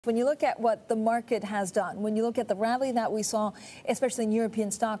When you look at what the market has done, when you look at the rally that we saw, especially in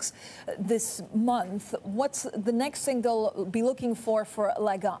European stocks this month, what's the next thing they'll be looking for a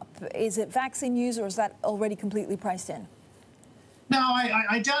leg up? Is it vaccine news, or is that already completely priced in? No,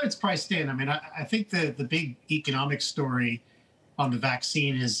 I doubt it's priced in. I mean, I think the big economic story on the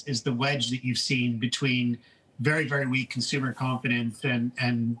vaccine is the wedge that you've seen between very, very weak consumer confidence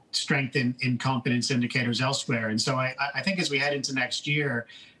and strength in confidence indicators elsewhere. And so I think as we head into next year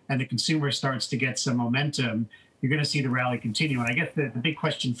and the consumer starts to get some momentum, you're going to see the rally continue. And I guess the big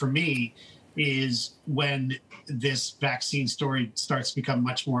question for me is when this vaccine story starts to become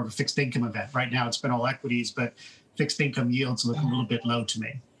much more of a fixed income event. Right now, it's been all equities, but fixed income yields look a little bit low to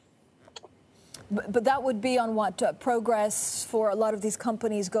me. But that would be on what progress for a lot of these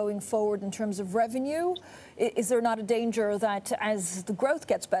companies going forward in terms of revenue. Is there not a danger that as the growth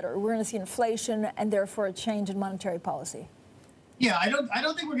gets better, we're going to see inflation and therefore a change in monetary policy? Yeah, I don't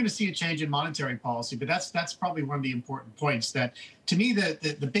think we're going to see a change in monetary policy, but that's probably one of the important points. That to me,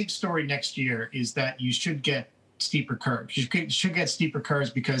 the big story next year is that you should get steeper curves. You should get steeper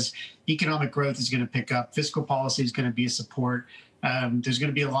curves because economic growth is going to pick up. Fiscal policy is going to be a support. There's going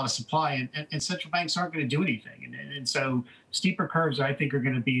to be a lot of supply, and central banks aren't going to do anything. And so steeper curves, I think, are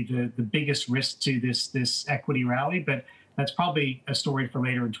going to be the biggest risk to this equity rally. But that's probably a story for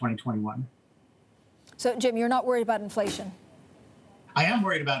later in 2021. So, Jim, you're not worried about inflation? I am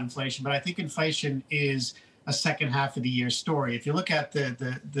worried about inflation, but I think inflation is a second half of the year story. If you look at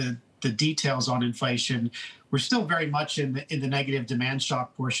the details on inflation, we're still very much in the negative demand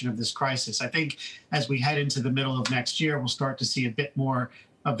shock portion of this crisis. I think as we head into the middle of next year, we'll start to see a bit more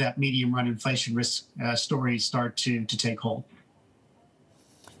of that medium run inflation risk story start to take hold.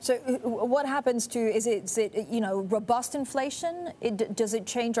 So what happens to, is it robust inflation? Does it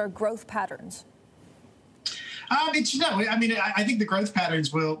change our growth patterns? I think the growth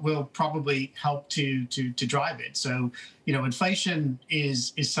patterns will probably help to drive it. So, inflation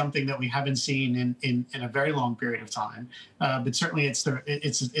is something that we haven't seen in a very long period of time. But certainly it's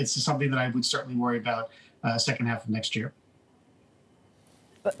something that I would certainly worry about second half of next year.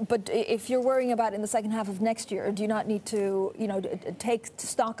 But if you're worrying about in the second half of next year, do you not need to, take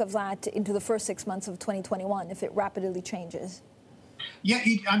stock of that into the first 6 months of 2021 if it rapidly changes? Yeah,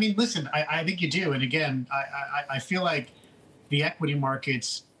 listen, I think you do. And again, I feel like the equity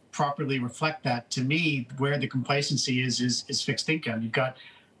markets properly reflect that. To me, where the complacency is fixed income. You've got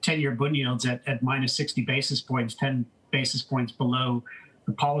 10-year bond yields at minus 60 basis points, 10 basis points below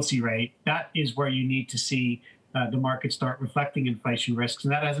the policy rate. That is where you need to see the market start reflecting inflation risks,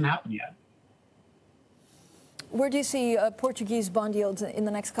 and that hasn't happened yet. Where do you see Portuguese bond yields in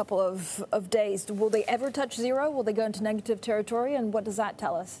the next couple of days? Will they ever touch zero? Will they go into negative territory? And what does that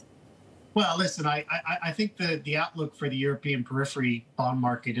tell us? Well, listen, I think the outlook for the European periphery bond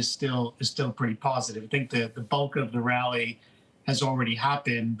market is still pretty positive. I think the bulk of the rally has already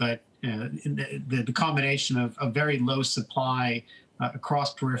happened, but the combination of very low supply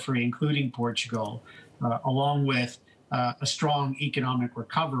across periphery, including Portugal, along with a strong economic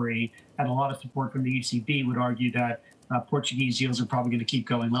recovery and a lot of support from the ECB would argue that Portuguese yields are probably going to keep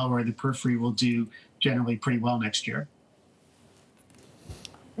going lower. The periphery will do generally pretty well next year.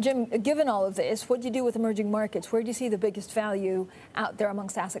 Jim, given all of this, what do you do with emerging markets? Where do you see the biggest value out there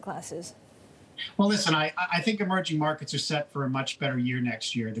amongst asset classes? Well, listen, I think emerging markets are set for a much better year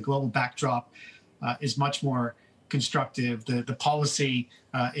next year. The global backdrop is much more constructive. The policy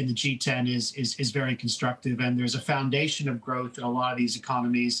in the G10 is very constructive, and there's a foundation of growth in a lot of these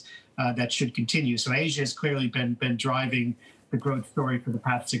economies that should continue. So Asia has clearly been driving the growth story for the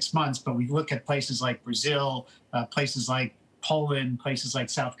past 6 months, but we look at places like Brazil, places like Poland, places like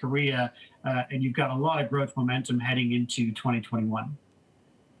South Korea, and you've got a lot of growth momentum heading into 2021.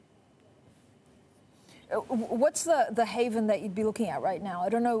 What's the haven that you'd be looking at right now? I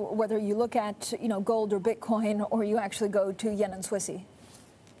don't know whether you look at gold or Bitcoin, or you actually go to yen and Swissy.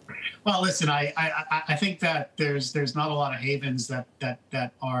 Well, listen, I think that there's not a lot of havens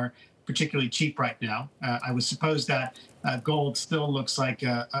that are particularly cheap right now. I would suppose that gold still looks like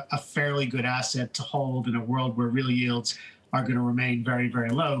a fairly good asset to hold in a world where real yields are going to remain very, very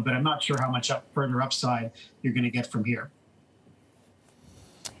low. But I'm not sure how much further upside you're going to get from here.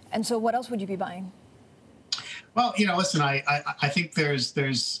 And so what else would you be buying? Well, listen, I think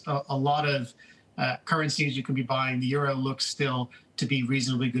there's a lot of currencies you can be buying. The euro looks still to be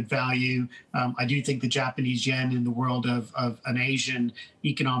reasonably good value. I do think the Japanese yen in the world of an Asian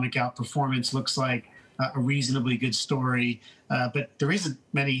economic outperformance looks like a reasonably good story. But there isn't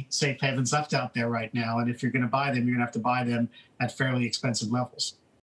many safe havens left out there right now. And if you're going to buy them, you're going to have to buy them at fairly expensive levels.